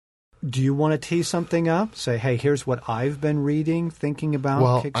Do you want to tee something up? Say, hey, here's what I've been reading, thinking about.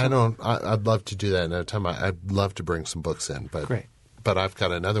 Well, I'd love to do that another time. I'd love to bring some books in. But, Great. But I've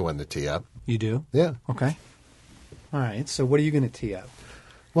got another one to tee up. You do? Yeah. Okay. All right. So what are you going to tee up?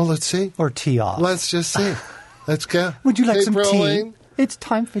 Well, let's see. Or tee off? Let's just see. Let's go. Would you like Tape some rolling. tea? It's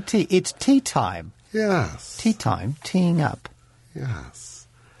time for tea. It's tea time. Yes. Tea time. Teeing up. Yes.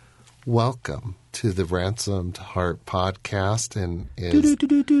 Welcome to the Ransomed Heart podcast. And It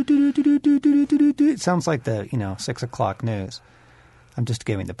sounds like the 6 o'clock news. I'm just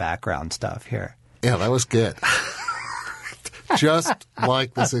giving the background stuff here. yeah, that was good. Just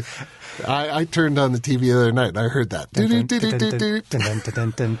like this. I turned on the TV the other night and I heard that.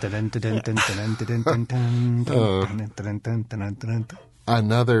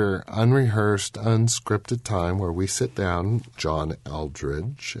 Another unrehearsed, unscripted time where we sit down, John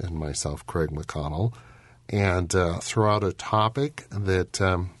Eldridge and myself, Craig McConnell, and throw out a topic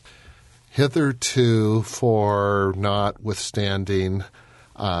that hitherto, for notwithstanding,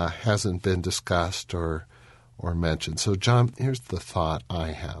 hasn't been discussed or mentioned. So, John, here's the thought I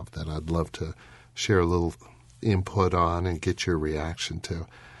have that I'd love to share a little input on and get your reaction to.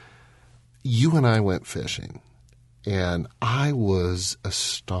 You and I went fishing, and I was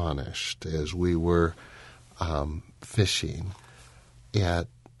astonished as we were fishing at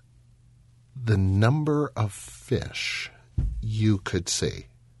the number of fish you could see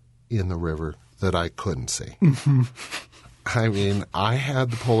in the river that I couldn't see. I mean, I had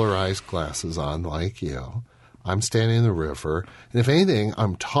the polarized glasses on like you. I'm standing in the river, and if anything,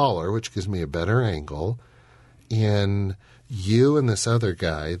 I'm taller, which gives me a better angle. And you and this other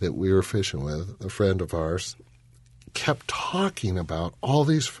guy that we were fishing with, a friend of ours, kept talking about all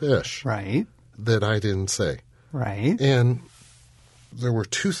these fish Right. that I didn't see. Right. And there were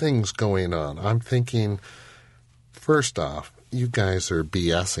two things going on. I'm thinking, first off, you guys are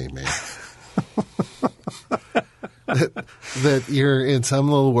BSing me. that you're in some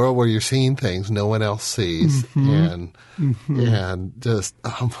little world where you're seeing things no one else sees, and just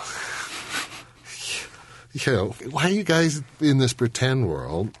why are you guys in this pretend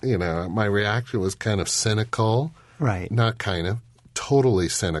world? My reaction was kind of cynical, Right. Not kind of, totally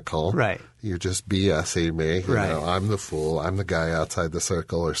cynical, Right. You're just BSing me, Right. I'm the fool, I'm the guy outside the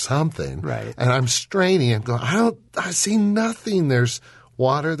circle or something, Right. And I'm straining, I'm going, I see nothing. There's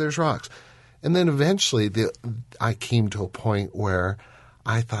water, there's rocks. And then eventually I came to a point where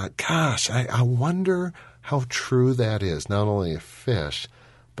I thought, gosh, I wonder how true that is, not only of fish,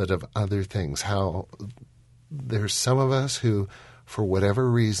 but of other things. How there's some of us who, for whatever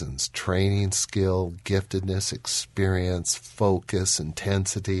reasons, training, skill, giftedness, experience, focus,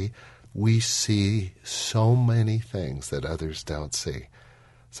 intensity, we see so many things that others don't see.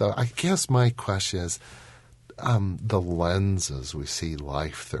 So I guess my question is the lenses we see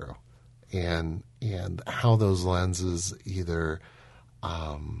life through. And how those lenses either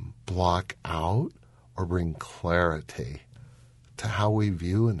block out or bring clarity to how we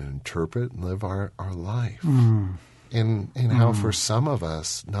view and interpret and live our life. And how for some of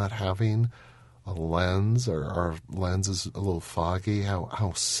us, not having a lens or our lens is a little foggy,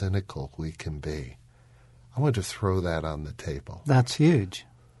 how cynical we can be. I want to throw that on the table. That's huge.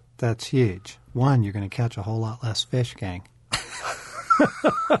 That's huge. One, you're going to catch a whole lot less fish, gang.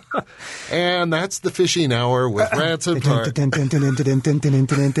 And that's the fishing hour with Ransomed Heart.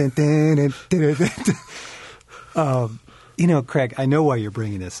 Craig, I know why you're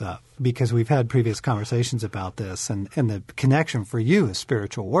bringing this up, because we've had previous conversations about this, and the connection for you is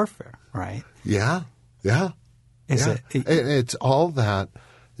spiritual warfare, right? Yeah. Is yeah. It's all that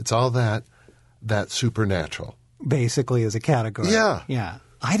supernatural. Basically as a category. Yeah. Yeah.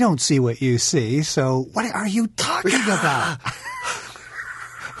 I don't see what you see, so what are you talking about?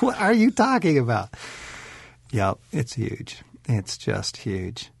 What are you talking about? Yep, it's huge. It's just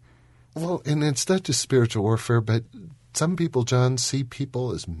huge. Well, and it's not just spiritual warfare, but some people, John, see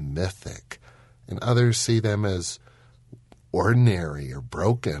people as mythic, and others see them as ordinary or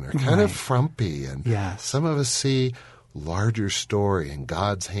broken or kind of frumpy. And yes. Some of us see larger story in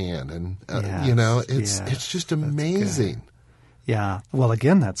God's hand, and it's just amazing. Yeah. Well,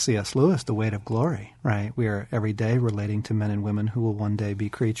 again, that's C.S. Lewis, The Weight of Glory, right? We are every day relating to men and women who will one day be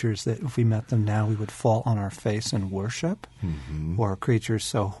creatures that if we met them now, we would fall on our face and worship, or creatures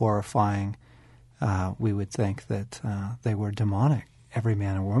so horrifying we would think that they were demonic. Every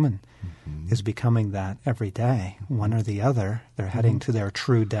man and woman is becoming that every day, one or the other. They're heading to their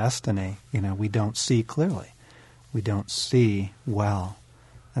true destiny. We don't see clearly. We don't see well.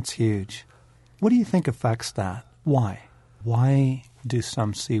 That's huge. What do you think affects that? Why? Why do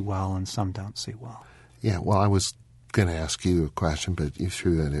some see well and some don't see well? Yeah, well, I was going to ask you a question, but you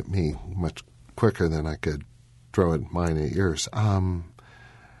threw that at me much quicker than I could throw it mine at yours.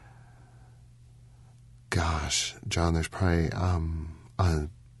 Gosh, John, there's probably a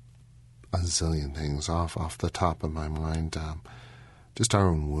zillion things off the top of my mind. Just our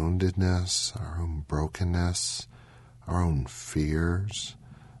own woundedness, our own brokenness, our own fears,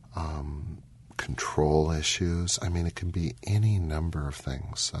 control issues. I mean, it can be any number of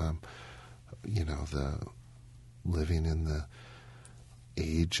things. The living in the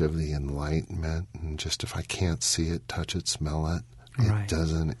age of the Enlightenment, and just if I can't see it, touch it, smell it, Right. it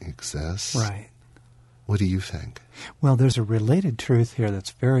doesn't exist. Right. What do you think? Well, there's a related truth here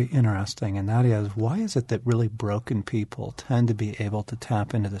that's very interesting, and that is, why is it that really broken people tend to be able to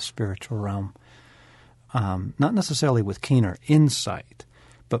tap into the spiritual realm, not necessarily with keener insight,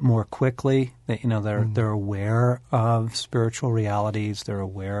 but more quickly? That they're aware of spiritual realities. They're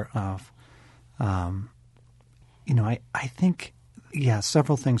aware of, I think,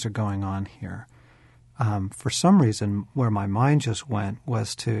 several things are going on here. For some reason, where my mind just went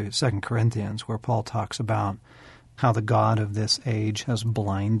was to 2 Corinthians, where Paul talks about how the God of this age has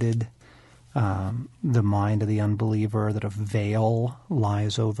blinded the mind of the unbeliever, that a veil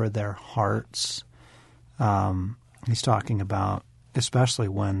lies over their hearts. He's talking about, especially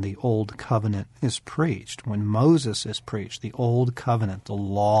when the Old Covenant is preached, when Moses is preached, the Old Covenant, the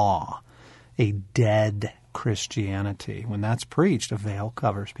law, a dead Christianity. When that's preached, a veil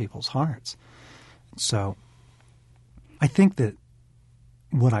covers people's hearts. So I think that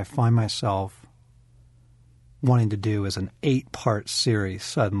what I find myself wanting to do is an 8-part series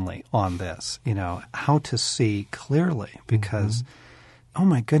suddenly on this, how to see clearly, because, oh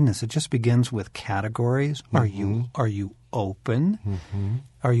my goodness, it just begins with categories. Are you open?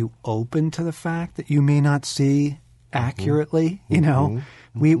 Are you open to the fact that you may not see accurately?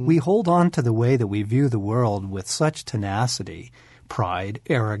 We hold on to the way that we view the world with such tenacity, pride,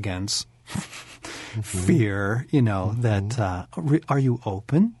 arrogance, fear, that are you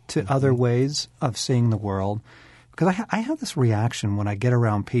open to other ways of seeing the world? Because I have this reaction when I get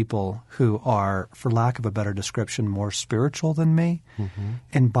around people who are, for lack of a better description, more spiritual than me.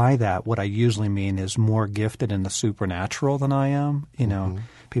 And by that, what I usually mean is more gifted in the supernatural than I am.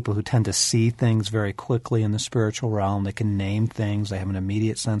 People who tend to see things very quickly in the spiritual realm. They can name things. They have an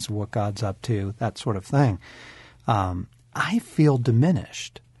immediate sense of what God's up to, that sort of thing. I feel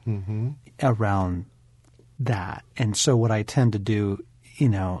diminished around that. And so what I tend to do,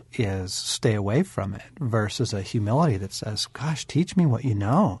 is stay away from it, versus a humility that says, gosh, teach me what you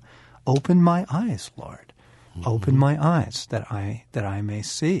know. Open my eyes, Lord. Open my eyes that I may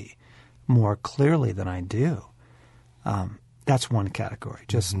see more clearly than I do. That's one category.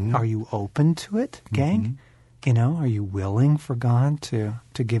 Just are you open to it, gang? Are you willing for God to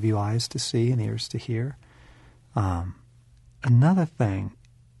give you eyes to see and ears to hear? Another thing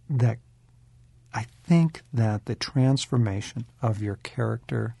that I think that the transformation of your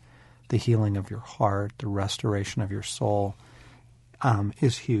character, the healing of your heart, the restoration of your soul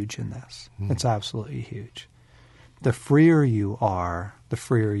is huge in this. It's absolutely huge. The freer you are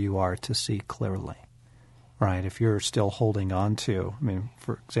to see clearly, right? If you're still holding on to,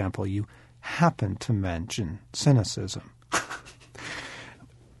 for example, you happen to mention cynicism.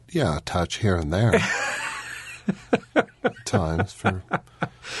 Yeah, a touch here and there. Times for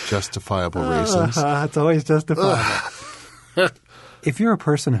justifiable reasons. It's always justifiable. If you're a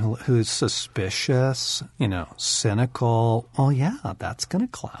person who's suspicious, cynical, that's going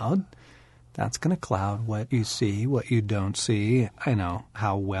to cloud. That's going to cloud what you see, what you don't see,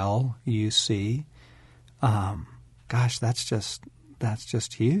 how well you see. Gosh, that's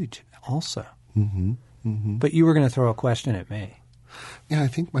just huge also. But you were going to throw a question at me. Yeah, I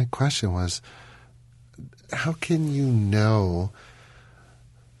think my question was, how can you know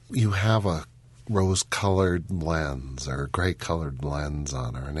you have a rose-colored lens or a gray-colored lens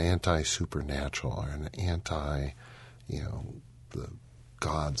on, or an anti-supernatural, or an anti, the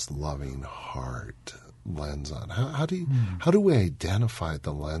God's loving heart lens on? How do we identify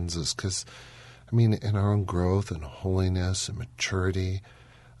the lenses? Because, in our own growth and holiness and maturity,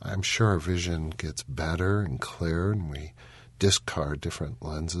 I'm sure our vision gets better and clearer, and we discard different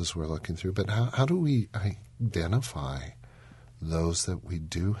lenses we're looking through. But how do we identify those that we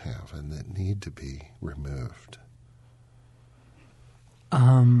do have and that need to be removed?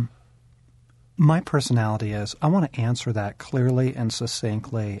 My personality is, I want to answer that clearly and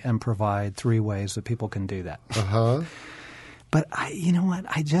succinctly and provide 3 ways that people can do that. But you know what?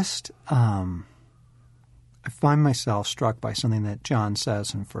 I just I find myself struck by something that John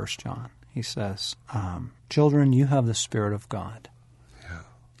says in 1 John. He says, children, you have the Spirit of God. Yeah.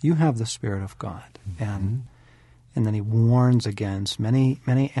 You have the Spirit of God. And And then he warns against many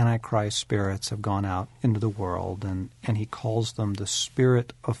Antichrist spirits have gone out into the world, and he calls them the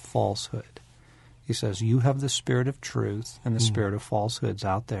spirit of falsehood. He says, you have the spirit of truth and the spirit of falsehoods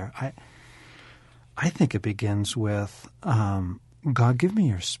out there. I think it begins with, God, give me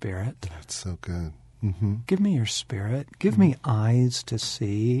your spirit. That's so good. Mm-hmm. Give me your spirit. Give me eyes to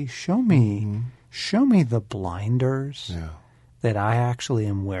see. Show me the blinders that I actually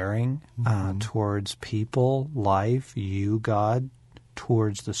am wearing towards people, life, you, God,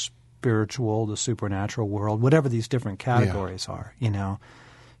 towards the spiritual, the supernatural world, whatever these different categories are,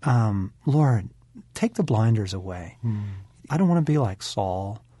 Lord, take the blinders away. I don't want to be like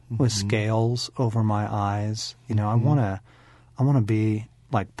Saul with scales over my eyes. I want to be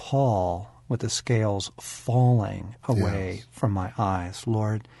like Paul with the scales falling away from my eyes.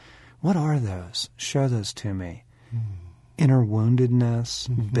 Lord, what are those? Show those to me. Inner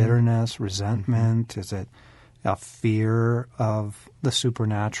woundedness, bitterness, resentment? Is it a fear of the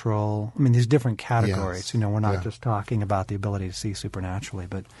supernatural? I mean, these different categories. We're not just talking about the ability to see supernaturally,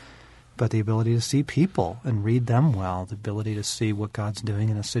 but the ability to see people and read them well, the ability to see what God's doing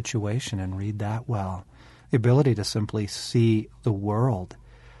in a situation and read that well, the ability to simply see the world.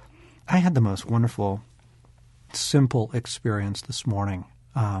 I had the most wonderful, simple experience this morning.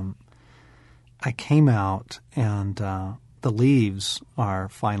 I came out and the leaves are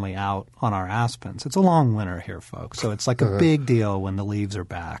finally out on our aspens. It's a long winter here, folks, so it's like a big deal when the leaves are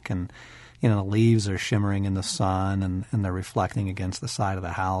back. And the leaves are shimmering in the sun and they're reflecting against the side of the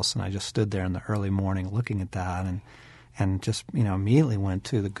house. And I just stood there in the early morning looking at that and just, immediately went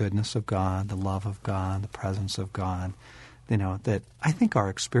to the goodness of God, the love of God, the presence of God. That I think our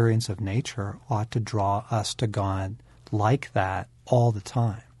experience of nature ought to draw us to God like that all the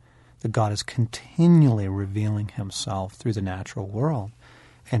time. That God is continually revealing himself through the natural world.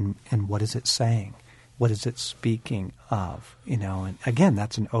 And what is it saying? What is it speaking of? And again,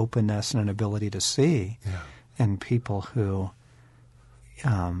 that's an openness and an ability to see. Yeah. And people who,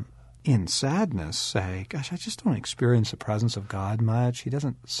 in sadness, say, gosh, I just don't experience the presence of God much. He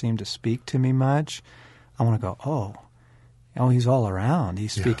doesn't seem to speak to me much. I want to go, oh, he's all around.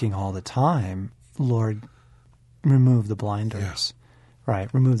 He's speaking all the time. Lord, remove the blinders.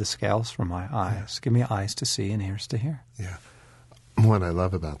 Right, remove the scales from my eyes. Give me eyes to see and ears to hear. Yeah. What I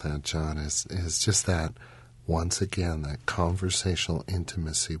love about that, John, is just that, once again, that conversational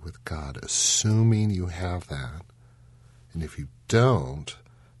intimacy with God, assuming you have that. And if you don't,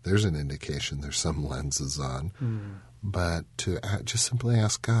 there's an indication there's some lenses on. But to just simply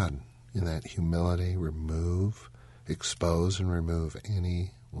ask God in that humility, expose and remove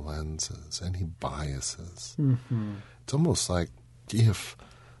any lenses, any biases. It's almost like if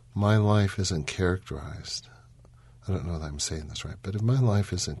my life isn't characterized, I don't know that I'm saying this right, but if my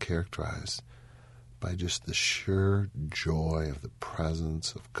life isn't characterized by just the sheer joy of the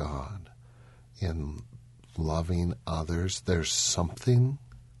presence of God in loving others, there's something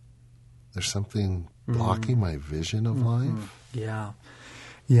blocking my vision of life. Yeah.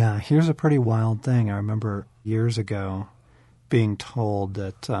 Here's a pretty wild thing. I remember years ago being told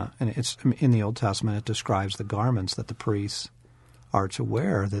that, and it's in the Old Testament, it describes the garments that the priests are to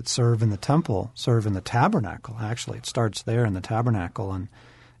wear that serve in the temple, serve in the tabernacle. Actually, it starts there in the tabernacle. And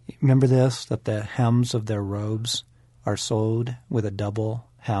remember this, that the hems of their robes are sewed with a double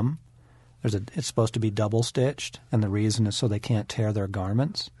hem. It's supposed to be double stitched, and the reason is so they can't tear their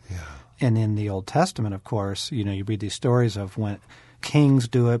garments. Yeah. And in the Old Testament, of course, you read these stories of when kings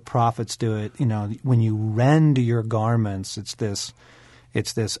do it, prophets do it. When you rend your garments, it's this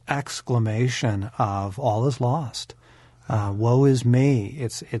exclamation of all is lost. Woe is me.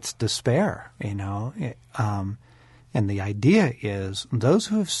 It's despair, and the idea is those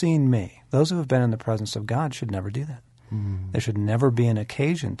who have seen me, those who have been in the presence of God should never do that. There should never be an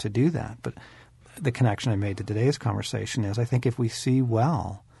occasion to do that. But the connection I made to today's conversation is I think if we see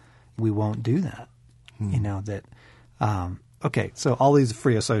well, we won't do that. Okay, so all these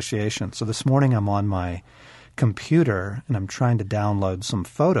free associations. So this morning I'm on my computer and I'm trying to download some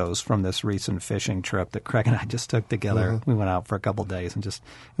photos from this recent fishing trip that Craig and I just took together. We went out for a couple of days and it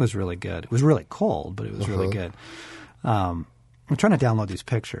was really good. It was really cold, but it was really good. I'm trying to download these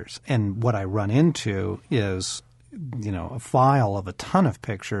pictures, and what I run into is, a file of a ton of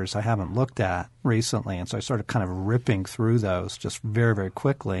pictures I haven't looked at recently, and so I started kind of ripping through those just very, very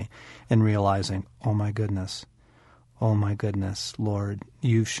quickly and realizing, oh my goodness, Lord,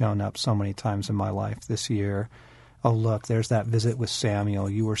 you've shown up so many times in my life this year. Oh, look, there's that visit with Samuel.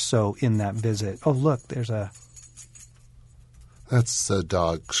 You were so in that visit. Oh, look, there's a That's a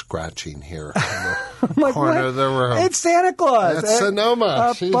dog scratching here in the Like, corner what? of the room. It's Santa Claus. That's Sonoma.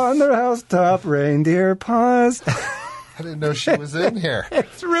 Up on the housetop, reindeer paws. I didn't know she was in here.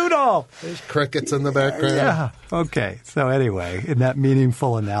 It's Rudolph. There's crickets in the background. Yeah. Okay. So anyway, in that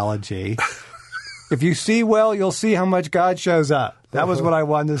meaningful analogy, if you see well, you'll see how much God shows up. That was what I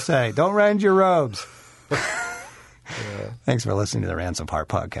wanted to say. Don't rend your robes. Thanks for listening to the Ransom Heart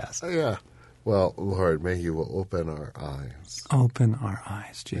Podcast. Yeah. Well, Lord, may you open our eyes. Open our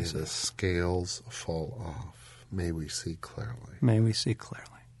eyes, May Jesus. the scales fall off. May we see clearly. May we see clearly.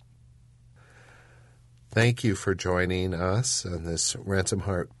 Thank you for joining us on this Ransom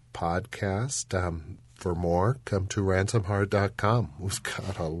Heart podcast. For more, come to ransomheart.com. We've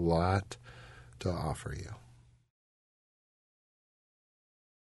got a lot to offer you.